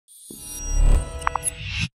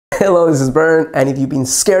Hello, this is Bern, and if you've been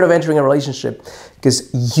scared of entering a relationship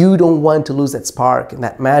because you don't want to lose that spark and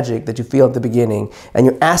that magic that you feel at the beginning, and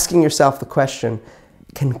you're asking yourself the question,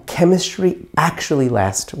 can chemistry actually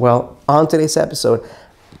last? Well, on today's episode,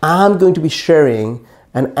 I'm going to be sharing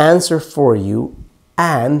an answer for you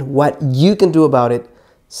and what you can do about it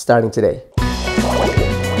starting today.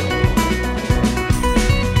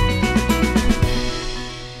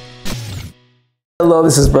 Hello,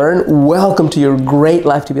 this is Bern. Welcome to your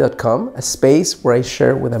greatlifetv.com, a space where I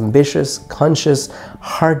share with ambitious, conscious,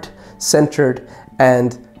 heart-centered,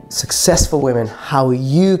 and successful women how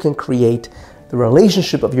you can create the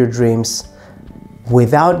relationship of your dreams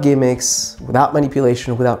without gimmicks, without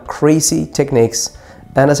manipulation, without crazy techniques,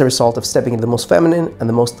 and as a result of stepping into the most feminine and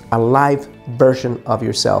the most alive version of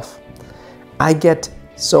yourself. I get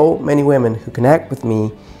so many women who connect with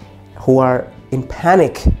me who are in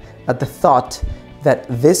panic at the thought that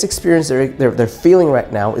this experience they're feeling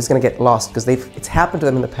right now is going to get lost because it's happened to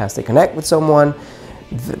them in the past. They connect with someone,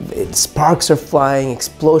 sparks are flying,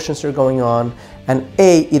 explosions are going on, and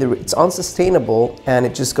either it's unsustainable and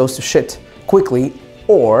it just goes to shit quickly,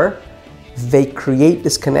 or they create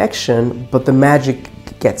this connection but the magic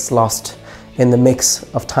gets lost in the mix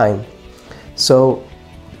of time. So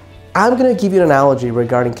I'm going to give you an analogy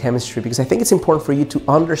regarding chemistry because I think it's important for you to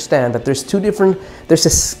understand that there's a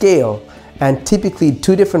scale, and typically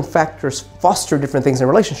two different factors foster different things in a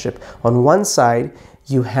relationship. On one side,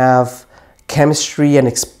 you have chemistry and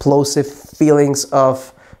explosive feelings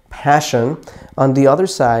of passion. On the other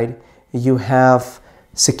side, you have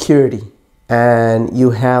security, and you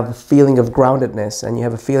have a feeling of groundedness, and you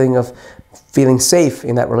have a feeling of feeling safe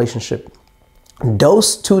in that relationship.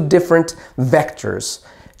 Those two different vectors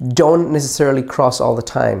don't necessarily cross all the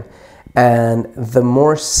time. And the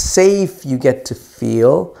more safe you get to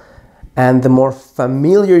feel, and the more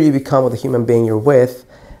familiar you become with the human being you're with,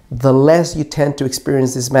 the less you tend to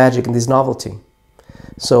experience this magic and this novelty.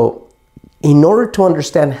 So in order to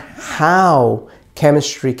understand how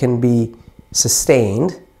chemistry can be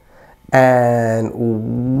sustained and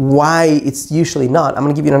why it's usually not, I'm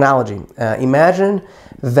going to give you an analogy. Imagine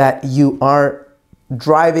that you are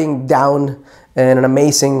driving down in an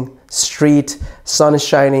amazing street, sun is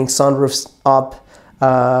shining, sunroof's up,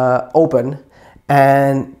 open,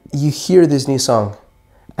 and you hear this new song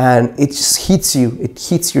and it just hits you, it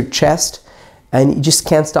hits your chest, and you just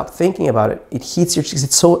can't stop thinking about it. It hits your chest.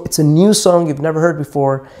 It's a new song you've never heard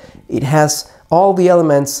before. It has all the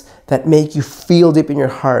elements that make you feel deep in your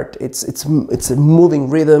heart. It's a moving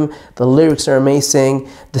rhythm, the lyrics are amazing,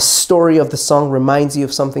 the story of the song reminds you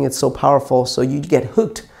of something that's so powerful, so you get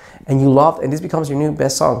hooked and you love, and this becomes your new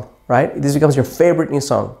best song, right? This becomes your favorite new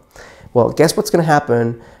song. Well, guess what's going to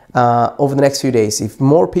happen over the next few days? If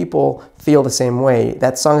more people feel the same way,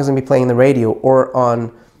 that song is going to be playing on the radio or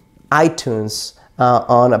on iTunes,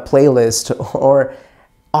 on a playlist, or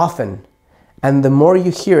often. And the more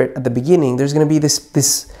you hear it at the beginning, there's going to be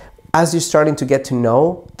this as you're starting to get to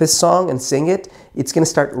know this song and sing it, it's going to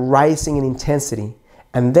start rising in intensity.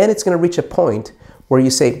 And then it's going to reach a point where you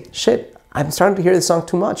say, shit, I'm starting to hear this song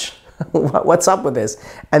too much. What's up with this?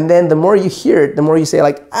 And then the more you hear it, the more you say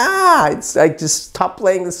like, it's like, just stop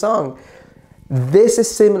playing the song. This is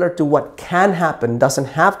similar to what can happen, doesn't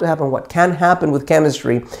have to happen, what can happen with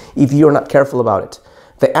chemistry if you're not careful about it.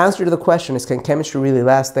 The answer to the question is, can chemistry really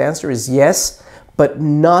last? The answer is yes, but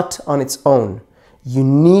not on its own. You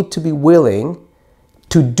need to be willing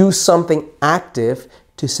to do something active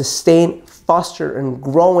to sustain, foster, and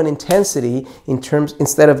grow in intensity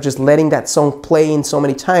instead of just letting that song play in so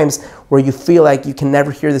many times where you feel like you can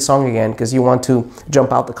never hear the song again because you want to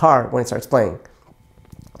jump out the car when it starts playing.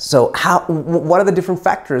 So what are the different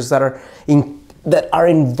factors that are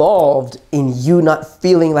involved in you not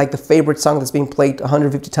feeling like the favorite song that's being played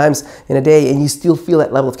 150 times in a day and you still feel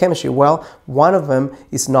that level of chemistry? Well, one of them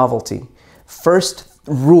is novelty. First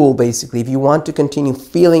rule, basically, if you want to continue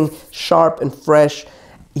feeling sharp and fresh,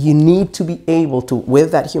 you need to be able to,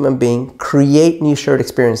 with that human being, create new shared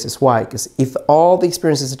experiences. Why? Because if all the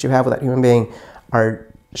experiences that you have with that human being are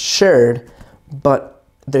shared, but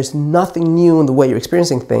there's nothing new in the way you're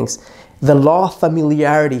experiencing things, the law of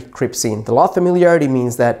familiarity creeps in. The law of familiarity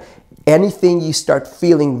means that anything you start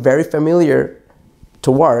feeling very familiar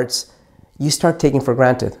towards, you start taking for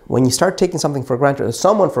granted. When you start taking something for granted or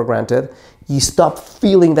someone for granted, you stop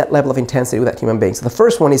feeling that level of intensity with that human being. So the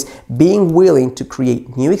first one is being willing to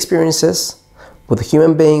create new experiences with a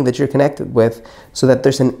human being that you're connected with so that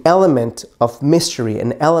there's an element of mystery,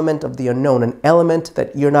 an element of the unknown, an element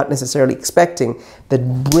that you're not necessarily expecting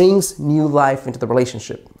that brings new life into the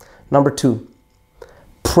relationship. Number two,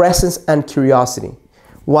 presence and curiosity.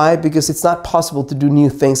 Why? Because it's not possible to do new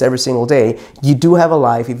things every single day. You do have a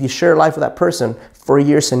life. If you share life with that person for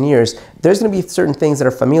years and years, there's going to be certain things that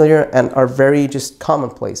are familiar and are very just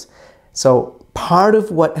commonplace. So part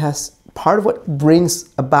of what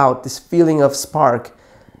brings about this feeling of spark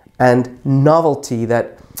and novelty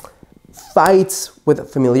that fights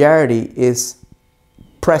with familiarity is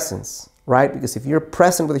presence, right? Because if you're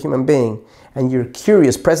present with a human being and you're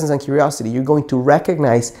curious, presence and curiosity, you're going to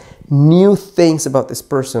recognize new things about this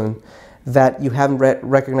person that you haven't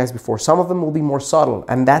recognized before. Some of them will be more subtle,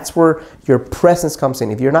 and that's where your presence comes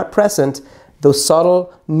in. If you're not present, those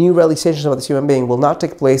subtle new realizations about this human being will not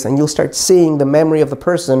take place, and you'll start seeing the memory of the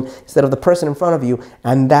person instead of the person in front of you,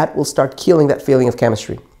 and that will start killing that feeling of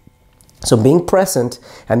chemistry. So being present,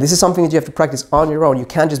 and this is something that you have to practice on your own. You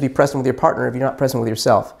can't just be present with your partner if you're not present with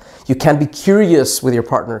yourself. You can't be curious with your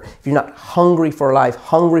partner if you're not hungry for life,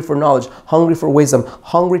 hungry for knowledge, hungry for wisdom,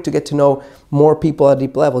 hungry to get to know more people at a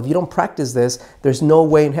deep level. If you don't practice this, there's no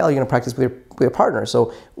way in hell you're going to practice with your partner.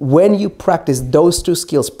 So when you practice those two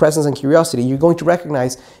skills, presence and curiosity, you're going to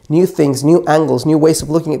recognize new things, new angles, new ways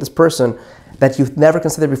of looking at this person that you've never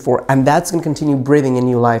considered before, and that's going to continue breathing in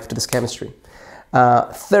new life to this chemistry.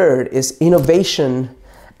 Third is innovation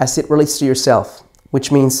as it relates to yourself,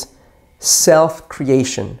 which means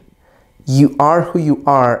self-creation. You are who you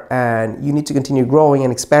are, and you need to continue growing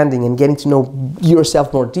and expanding and getting to know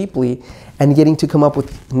yourself more deeply and getting to come up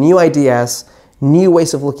with new ideas, new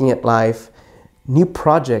ways of looking at life, new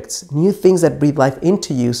projects, new things that breathe life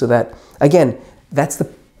into you, so that, again, that's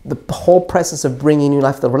the whole presence of bringing new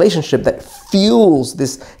life to the relationship that fuels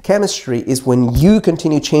this chemistry is when you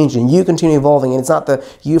continue changing, you continue evolving, and it's not the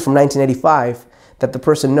you from 1985 that the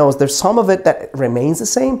person knows. There's some of it that remains the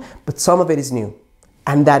same, but some of it is new,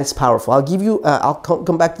 and that is powerful. I'll give you, I'll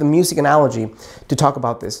come back to the music analogy to talk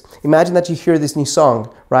about this. Imagine that you hear this new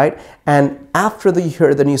song, right? And after you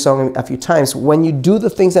hear the new song a few times, when you do the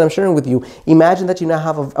things that I'm sharing with you, imagine that you now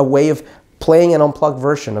have a way of playing an unplugged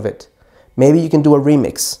version of it. Maybe you can do a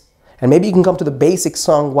remix, and maybe you can come to the basic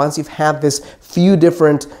song once you've had this few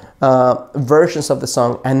different versions of the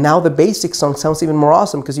song, and now the basic song sounds even more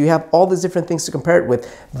awesome because you have all these different things to compare it with.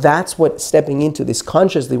 That's what stepping into this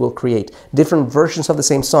consciously will create, different versions of the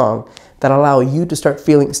same song that allow you to start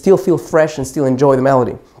feeling, still feel fresh and still enjoy the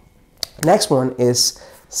melody. Next one is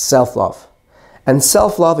self-love, and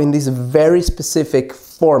self-love in this very specific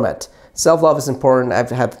format. Self-love is important. I've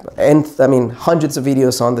had, hundreds of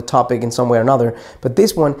videos on the topic in some way or another. But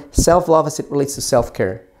this one, self-love as it relates to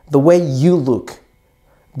self-care. The way you look,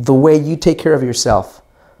 the way you take care of yourself,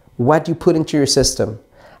 what you put into your system,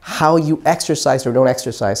 how you exercise or don't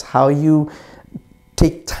exercise, how you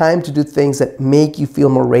take time to do things that make you feel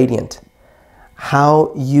more radiant,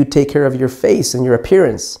 how you take care of your face and your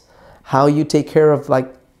appearance, how you take care of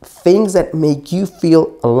things that make you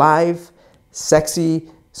feel alive, sexy,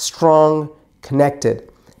 strong, connected.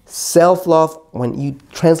 Self-love, when you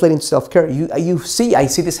translate into self-care, I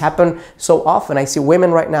see this happen so often. I see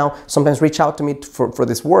women right now sometimes reach out to me for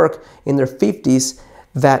this work in their 50s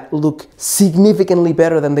that look significantly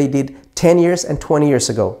better than they did 10 years and 20 years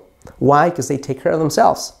ago. Why? Because they take care of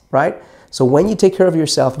themselves, right? So when you take care of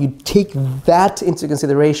yourself, you take that into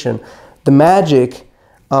consideration. The magic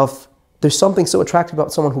of there's something so attractive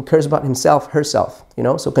about someone who cares about himself, herself,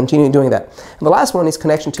 so continue doing that. And the last one is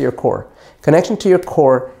connection to your core. Connection to your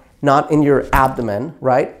core, not in your abdomen,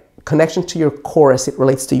 right? Connection to your core as it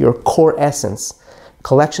relates to your core essence.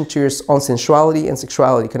 Connection to your own sensuality and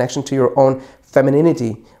sexuality. Connection to your own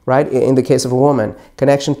femininity, right? In the case of a woman.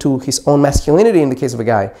 Connection to his own masculinity in the case of a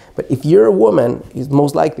guy. But if you're a woman, he's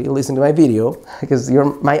most likely listening to my video, because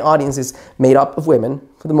my audience is made up of women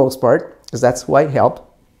for the most part, because that's who I help.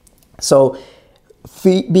 So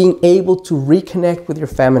being able to reconnect with your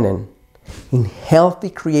feminine in healthy,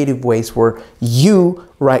 creative ways where you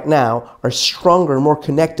right now are stronger, more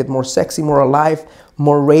connected, more sexy, more alive,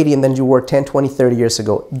 more radiant than you were 10, 20, 30 years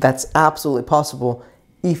ago. That's absolutely possible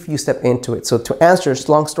if you step into it. So to answer,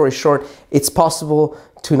 long story short, it's possible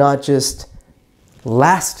to not just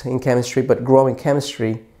last in chemistry, but grow in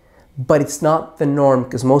chemistry. But it's not the norm,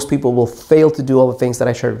 because most people will fail to do all the things that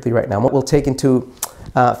I shared with you right now. We'll take into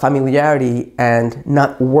familiarity and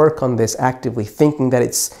not work on this actively, thinking that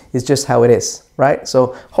it's just how it is, right?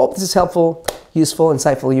 So hope this is helpful, useful,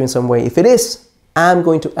 insightful to you in some way. If it is, I'm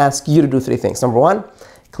going to ask you to do 3 things. Number 1,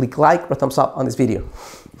 click like or thumbs up on this video.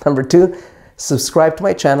 Number 2, subscribe to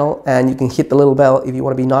my channel, and you can hit the little bell if you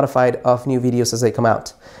want to be notified of new videos as they come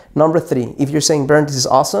out. Number 3, if you're saying, Bern, this is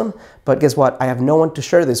awesome, but guess what? I have no one to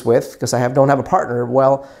share this with because I don't have a partner.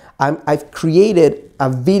 Well, I've created a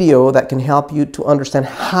video that can help you to understand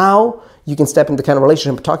how you can step into the kind of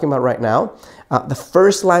relationship I'm talking about right now, the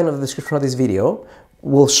first line of the description of this video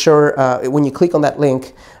will show, when you click on that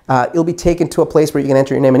link, you'll be taken to a place where you can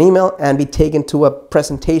enter your name and email and be taken to a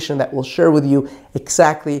presentation that will share with you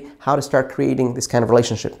exactly how to start creating this kind of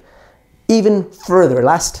relationship. Even further,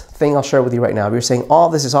 last thing I'll share with you right now. If you're saying, oh,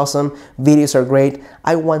 this is awesome, videos are great,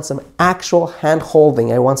 I want some actual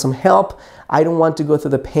hand-holding, I want some help, I don't want to go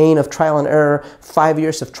through the pain of trial and error, 5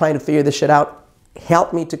 years of trying to figure this shit out,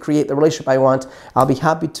 help me to create the relationship I want, I'll be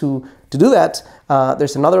happy to do that.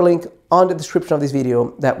 There's another link on the description of this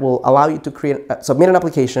video that will allow you to submit an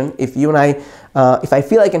application. If you and if I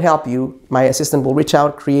feel I can help you, my assistant will reach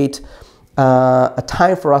out, create a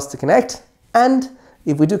time for us to connect, and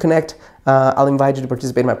if we do connect, I'll invite you to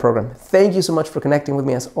participate in my program. Thank you so much for connecting with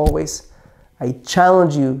me as always. I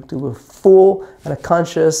challenge you to live a full and a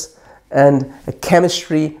conscious and a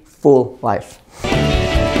chemistry-full life.